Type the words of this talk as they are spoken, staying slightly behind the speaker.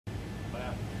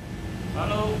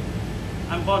Hello,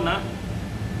 I'm Bon.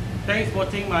 Thanks for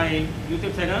watching my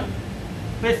YouTube channel.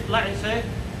 Please like and share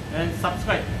and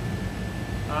subscribe.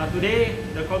 Today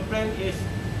the complaint is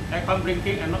aircon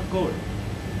blinking and not cold.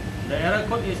 The error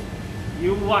code is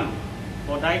U1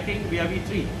 for Daikin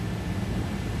VRV3.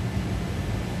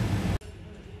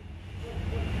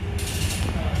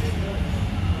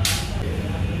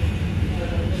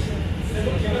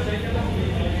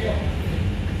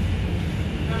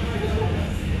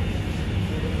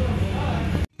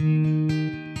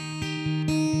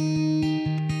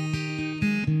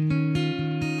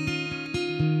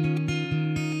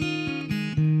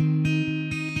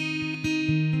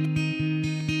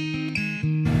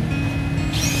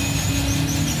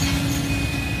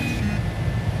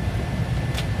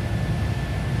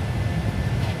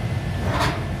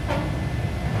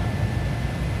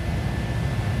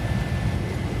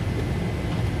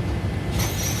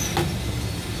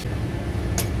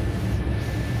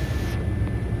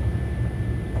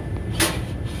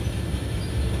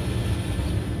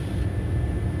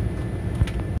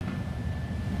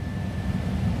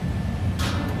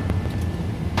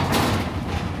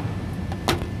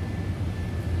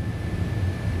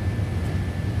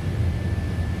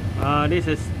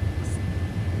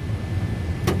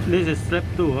 This is step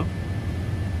 2. Huh?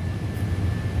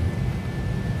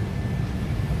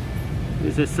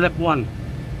 This is step 1.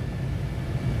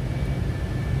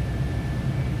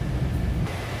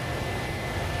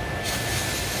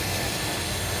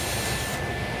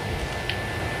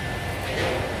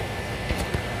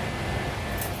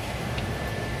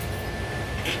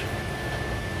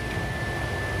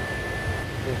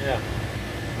 Yeah.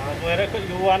 For record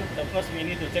U1, the first we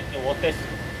need to check the voltage.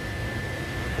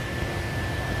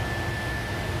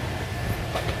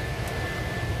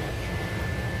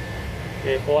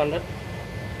 Okay, 400.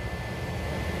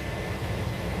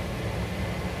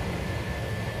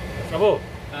 Sabo,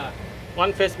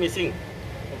 one phase missing.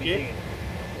 Okay.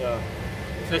 Yeah.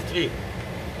 Phase 3.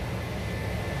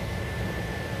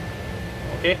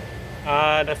 Okay.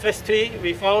 The phase 3,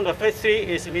 we found the phase 3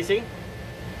 is missing.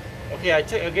 Okay, I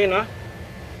check again.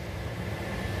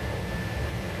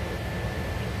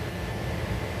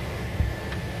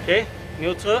 Okay,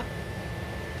 neutral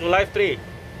to live 3,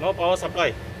 no power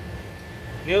supply.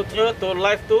 Neutral to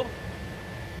live 2.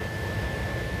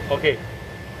 Okay,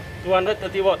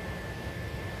 230 watt.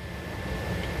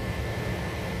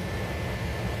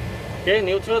 Okay,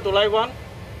 neutral to live 1,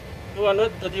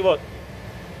 230 watt.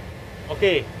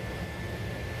 Okay,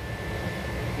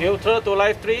 neutral to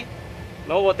live 3,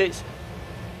 no voltage.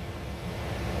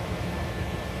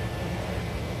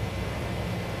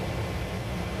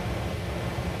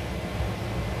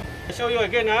 I show you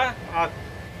again.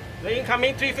 The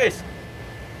incoming 3 phase.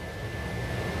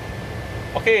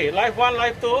 Okay, live 1,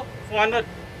 live 2, 400.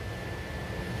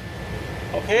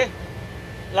 Okay,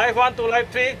 live 1 to live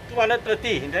 3,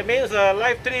 230. That means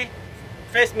live 3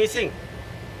 phase missing.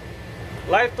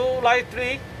 Live 2, live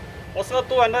 3, also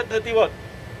 230 watt.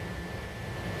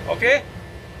 Okay,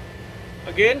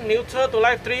 again neutral to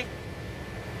live 3,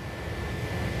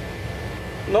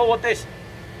 no voltage.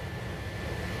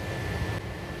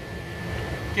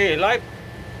 Okay, live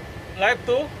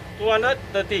 2,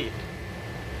 230.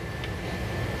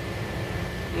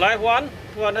 Live 1,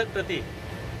 230.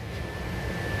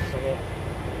 So,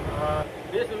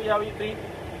 this VRV3,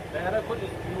 the error code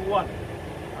is U1.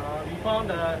 We found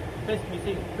the phase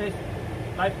missing, phase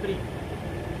live 3,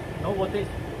 no voltage.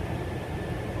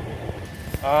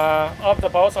 Off the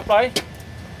power supply.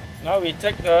 Now we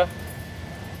check the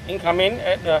incoming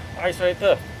at the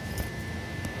isolator.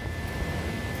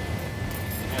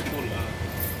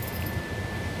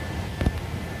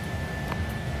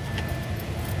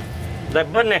 That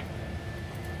burn.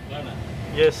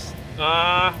 Yes.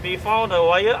 We found the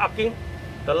wire arcing,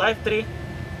 the live 3,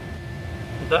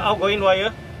 the outgoing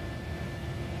wire.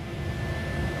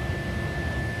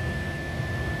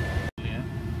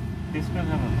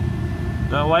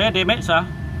 The wire damage.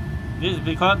 This is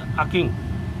because arcing.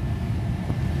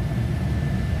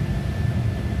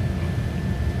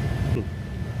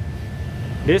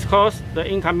 This caused the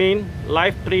incoming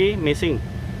live 3 missing.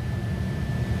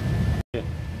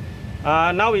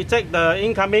 Now we check the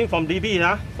incoming from DB,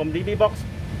 from DB box.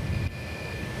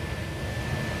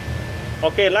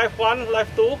 Okay, live 1,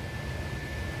 live 2,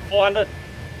 400.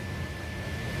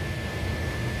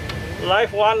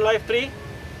 Live 1, live 3,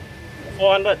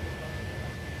 400.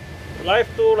 Live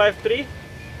 2, live 3,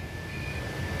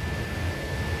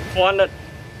 400.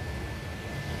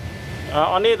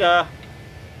 Only the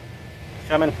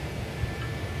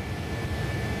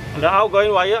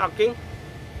outgoing wire arcing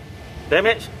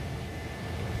damage.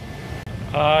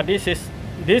 This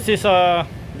is a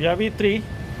VRV3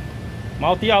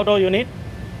 multi outdoor unit.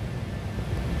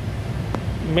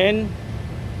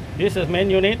 This is main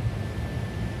unit,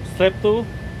 strap 2,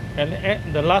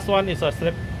 and the last one is a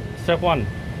strap 1.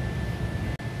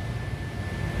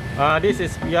 This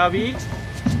is VRV.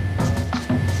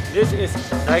 This is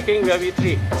Daikin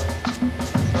VRV3.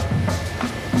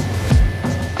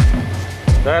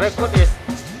 The record is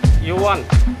U1.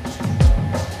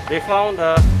 We found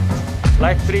the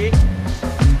light 3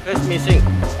 is missing.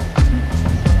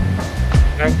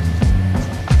 Okay.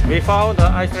 We found the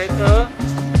isolator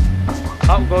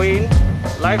outgoing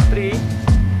light 3.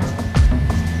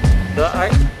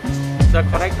 The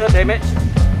connector damage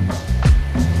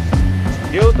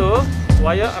due to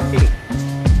wire upping.